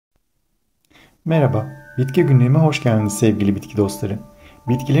Merhaba, bitki günlüğüme hoş geldiniz sevgili bitki dostları.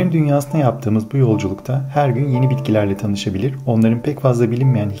 Bitkilerin dünyasına yaptığımız bu yolculukta her gün yeni bitkilerle tanışabilir, onların pek fazla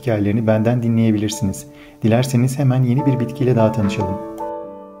bilinmeyen hikayelerini benden dinleyebilirsiniz. Dilerseniz hemen yeni bir bitkiyle daha tanışalım.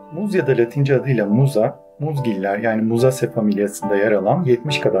 Muz ya da Latince adıyla Musa, muzgiller yani Musaceae familyasında yer alan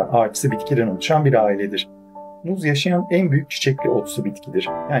 70 kadar ağaçsı bitkiden oluşan bir ailedir. Muz yaşayan en büyük çiçekli otsu bitkidir.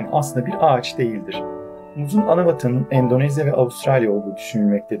 Yani aslında bir ağaç değildir. Muzun anavatanının Endonezya ve Avustralya olduğu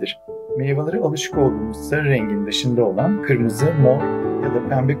düşünülmektedir. Meyveleri alışık olduğumuz sarı rengin dışında olan kırmızı, mor ya da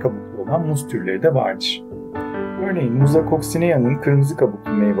pembe kabuklu olan muz türleri de vardır. Örneğin Musa coccinea'nın kırmızı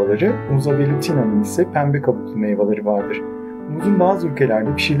kabuklu meyveleri, Musa velutina'nın ise pembe kabuklu meyveleri vardır. Muzun bazı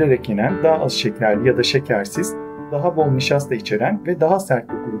ülkelerde pişirilerek yenen daha az şekerli ya da şekersiz, daha bol nişasta içeren ve daha sert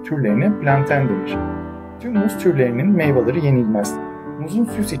kokulu türlerine planten denir. Tüm muz türlerinin meyveleri yenilmez. Muzun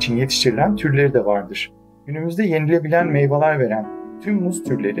süs için yetiştirilen türleri de vardır. Günümüzde yenilebilen meyveler veren tüm muz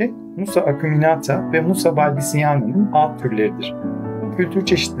türleri Musa acuminata ve Musa balbisiana'nın alt türleridir. Bu kültür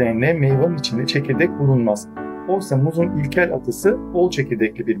çeşitlerinde meyvenin içinde çekirdek bulunmaz. Oysa muzun ilkel atısı bol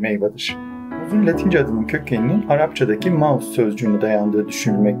çekirdekli bir meyvedir. Muzun Latince adının kökeninin Arapçadaki maus sözcüğüne dayandığı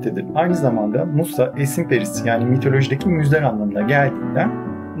düşünülmektedir. Aynı zamanda Musa esin perisi yani mitolojideki müzler anlamına geldiğinden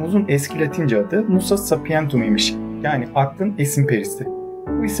muzun eski Latince adı Musa sapientum imiş, yani aklın esin perisi.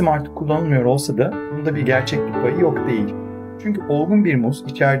 Bu isim artık kullanılmıyor olsa da bunda bir gerçeklik payı yok değil. Çünkü olgun bir muz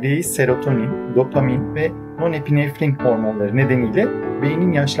içerdiği serotonin, dopamin ve norepinefrin hormonları nedeniyle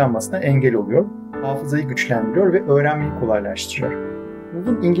beynin yaşlanmasına engel oluyor, hafızayı güçlendiriyor ve öğrenmeyi kolaylaştırıyor.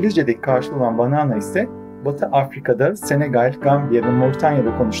 Muzun İngilizce'deki karşılığı olan banana ise Batı Afrika'da Senegal, Gambiya ve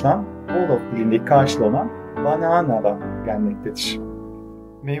Moritanya'da konuşulan Wolof dilindeki karşılığı olan banana'dan gelmektedir.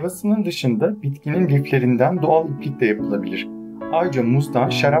 Meyvasının dışında bitkinin liflerinden doğal iplik de yapılabilir. Ayrıca muzdan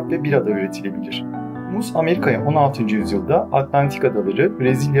şarap ve bira da üretilebilir. Muz Amerika'ya 16. yüzyılda Atlantik adaları,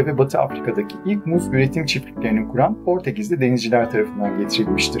 Brezilya ve Batı Afrika'daki ilk muz üretim çiftliklerini kuran Portekizli denizciler tarafından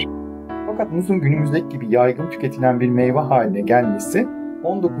getirilmiştir. Fakat muzun günümüzdeki gibi yaygın tüketilen bir meyve haline gelmesi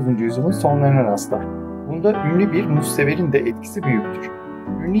 19. yüzyılın sonlarına rastlar. Bunda ünlü bir muzseverin de etkisi büyüktür.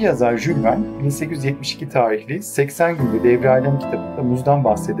 Ünlü yazar Jules Verne 1872 tarihli 80 Günde Devralem kitabında muzdan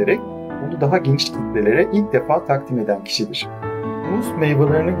bahsederek bunu daha geniş kitlelere ilk defa takdim eden kişidir. Muz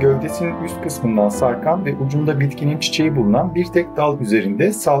meyvelerini gövdesinin üst kısmından sarkan ve ucunda bitkinin çiçeği bulunan bir tek dal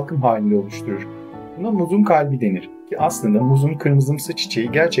üzerinde salkım halinde oluşturur. Buna muzun kalbi denir ki aslında muzun kırmızımsı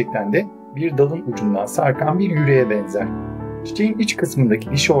çiçeği gerçekten de bir dalın ucundan sarkan bir yüreğe benzer. Çiçeğin iç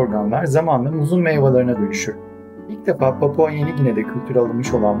kısmındaki dişi organlar zamanla muzun meyvelerine dönüşür. İlk defa Papua Yeni Gine'de kültüre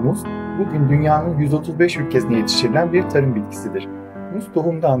alınmış olan muz, bugün dünyanın 135 ülkesinde yetiştirilen bir tarım bitkisidir. Muz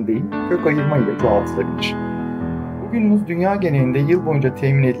tohumdan değil, kök ayırma ile çoğaltılabilir. Bugün muz dünya genelinde yıl boyunca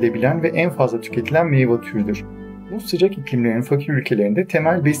temin edilebilen ve en fazla tüketilen meyve türüdür. Muz sıcak iklimlerin fakir ülkelerinde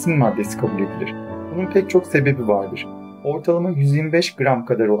temel besin maddesi kabul edilir. Bunun pek çok sebebi vardır. Ortalama 125 gram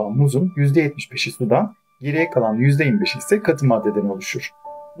kadar olan muzun %75'i sudan, geriye kalan %25'i ise katı maddeden oluşur.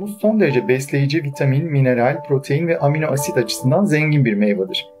 Muz son derece besleyici, vitamin, mineral, protein ve amino asit açısından zengin bir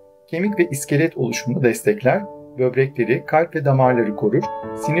meyvedir. Kemik ve iskelet oluşumunu destekler, böbrekleri, kalp ve damarları korur,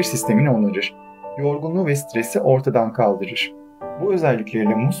 sinir sistemini onarır. Yorgunluğu ve stresi ortadan kaldırır. Bu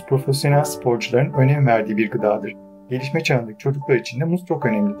özellikleriyle muz profesyonel sporcuların önem verdiği bir gıdadır. Gelişme çağındaki çocuklar için de muz çok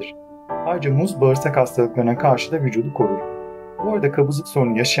önemlidir. Ayrıca muz bağırsak hastalıklarına karşı da vücudu korur. Bu arada kabızlık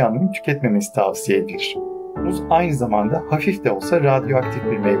sorunu yaşayanların tüketmemesi tavsiye edilir. Muz aynı zamanda hafif de olsa radyoaktif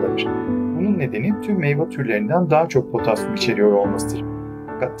bir meyvedir. Bunun nedeni tüm meyve türlerinden daha çok potasyum içeriyor olmasıdır.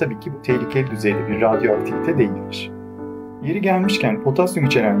 Fakat tabii ki bu tehlikeli düzeyde bir radyoaktivite değildir. Yeri gelmişken potasyum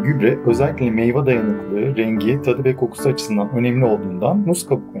içeren gübre özellikle meyve dayanıklılığı, rengi, tadı ve kokusu açısından önemli olduğundan muz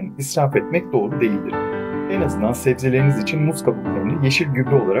kabuklarını israf etmek doğru değildir. En azından sebzeleriniz için muz kabuklarını yeşil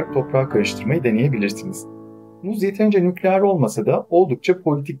gübre olarak toprağa karıştırmayı deneyebilirsiniz. Muz yeterince nükleer olmasa da oldukça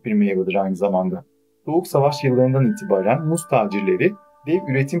politik bir meyvedir aynı zamanda. Soğuk Savaş yıllarından itibaren muz tacirleri dev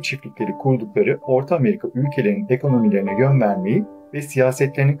üretim çiftlikleri kurdukları Orta Amerika ülkelerinin ekonomilerine yön vermeyi ve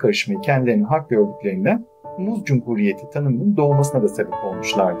siyasetlerine karışmayı kendilerine hak gördüklerinden Muz Cumhuriyeti tanımının doğmasına da sebep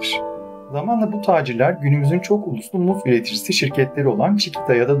olmuşlardır. Zamanla bu tacirler günümüzün çok uluslu muz üreticisi şirketleri olan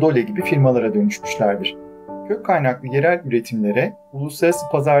Chiquita ya da Dole gibi firmalara dönüşmüşlerdir. Kök kaynaklı yerel üretimlere, uluslararası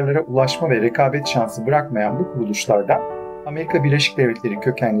pazarlara ulaşma ve rekabet şansı bırakmayan bu kuruluşlardan Amerika Birleşik Devletleri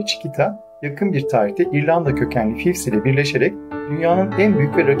kökenli Chiquita, yakın bir tarihte İrlanda kökenli Fifs ile birleşerek dünyanın en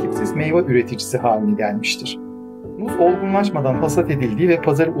büyük ve rakipsiz meyve üreticisi haline gelmiştir. Muz olgunlaşmadan hasat edildiği ve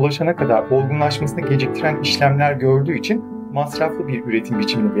pazara ulaşana kadar olgunlaşmasını geciktiren işlemler gördüğü için masraflı bir üretim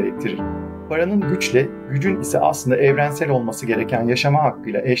biçimini gerektirir. Paranın güçle, gücün ise aslında evrensel olması gereken yaşama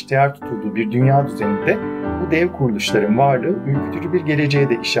hakkıyla eşdeğer tutulduğu bir dünya düzeninde bu dev kuruluşların varlığı ürkütücü bir geleceğe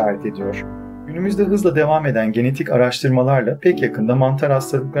de işaret ediyor. Günümüzde hızla devam eden genetik araştırmalarla pek yakında mantar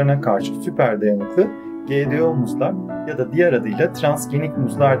hastalıklarına karşı süper dayanıklı GDO muzlar ya da diğer adıyla transgenik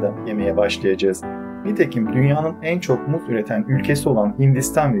muzlar da yemeye başlayacağız. Nitekim dünyanın en çok muz üreten ülkesi olan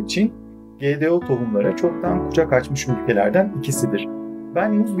Hindistan ve Çin, GDO tohumlara çoktan kucak açmış ülkelerden ikisidir.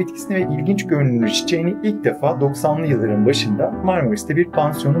 Ben muz bitkisini ve ilginç görünümlü çiçeğini ilk defa 90'lı yılların başında Marmaris'te bir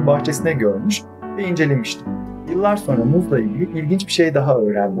pansiyonun bahçesine görmüş ve incelemiştim. Yıllar sonra muzla ilgili ilginç bir şey daha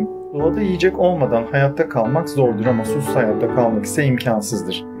öğrendim. Doğada yiyecek olmadan hayatta kalmak zordur ama susuz hayatta kalmak ise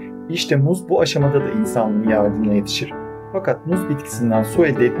imkansızdır. İşte muz bu aşamada da insanlığın yardımına yetişir. Fakat muz bitkisinden su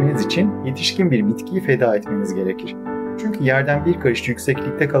elde etmeniz için yetişkin bir bitkiyi feda etmeniz gerekir. Çünkü yerden bir karış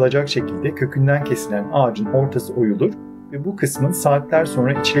yükseklikte kalacak şekilde kökünden kesilen ağacın ortası oyulur ve bu kısmın saatler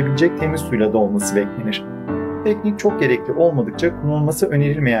sonra içilebilecek temiz suyla dolması beklenir. Bu teknik çok gerekli olmadıkça kullanılması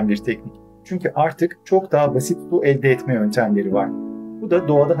önerilmeyen bir teknik. Çünkü artık çok daha basit su elde etme yöntemleri var. Bu da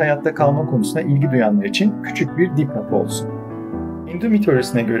doğada hayatta kalma konusuna ilgi duyanlar için küçük bir dipnot olsun. Hindu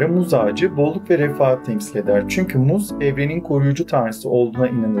mitolojisine göre muz ağacı bolluk ve refahı temsil eder. Çünkü muz evrenin koruyucu tanrısı olduğuna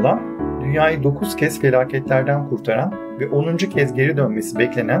inanılan, dünyayı 9 kez felaketlerden kurtaran ve 10. kez geri dönmesi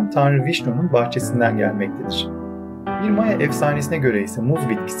beklenen Tanrı Vishnu'nun bahçesinden gelmektedir. Bir Maya efsanesine göre ise muz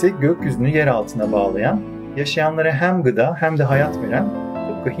bitkisi gökyüzünü yer altına bağlayan, yaşayanlara hem gıda hem de hayat veren,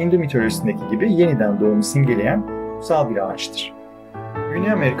 tıpkı Hindu mitolojisindeki gibi yeniden doğumu simgeleyen kutsal bir ağaçtır.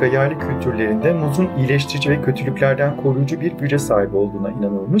 Güney Amerika yerli kültürlerinde muzun iyileştirici ve kötülüklerden koruyucu bir güce sahip olduğuna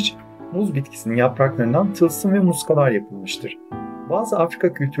inanılmış, muz bitkisinin yapraklarından tılsım ve muskalar yapılmıştır. Bazı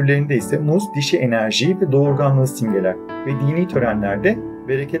Afrika kültürlerinde ise muz dişi enerjiyi ve doğurganlığı simgeler ve dini törenlerde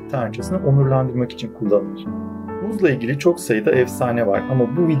bereket tanrıçasını onurlandırmak için kullanılır. Muzla ilgili çok sayıda efsane var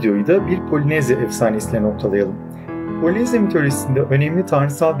ama bu videoyu da bir Polinezya efsanesiyle noktalayalım. Polinezya mitolojisinde önemli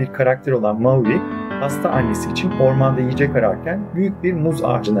tanrısal bir karakter olan Maui, hasta annesi için ormanda yiyecek ararken büyük bir muz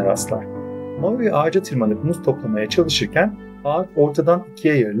ağacına rastlar. Maui ağaca tırmanıp muz toplamaya çalışırken ağaç ortadan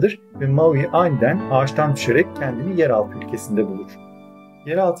ikiye yarılır ve Maui aniden ağaçtan düşerek kendini yeraltı ülkesinde bulur.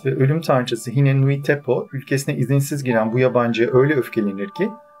 Yeraltı ve ölüm tanrıçası Hinenuitepo ülkesine izinsiz giren bu yabancıya öyle öfkelenir ki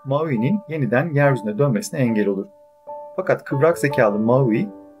Maui'nin yeniden yeryüzüne dönmesine engel olur. Fakat kıvrak zekalı Maui,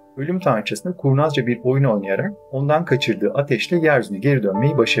 ölüm tanrıçasını kurnazca bir oyun oynayarak ondan kaçırdığı ateşle yeryüzüne geri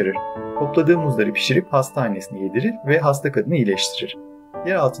dönmeyi başarır. Topladığı muzları pişirip hasta annesine yedirir ve hasta kadını iyileştirir.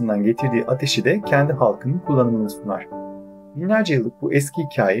 Yer altından getirdiği ateşi de kendi halkının kullanımına sunar. Binlerce yıllık bu eski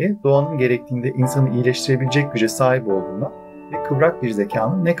hikaye doğanın gerektiğinde insanı iyileştirebilecek güce sahip olduğuna ve kıvrak bir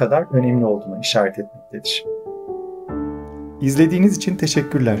zekanın ne kadar önemli olduğuna işaret etmektedir. İzlediğiniz için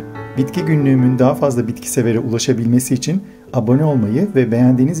teşekkürler. Bitki günlüğümün daha fazla bitki severe ulaşabilmesi için abone olmayı ve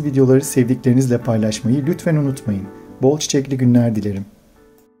beğendiğiniz videoları sevdiklerinizle paylaşmayı lütfen unutmayın. Bol çiçekli günler dilerim.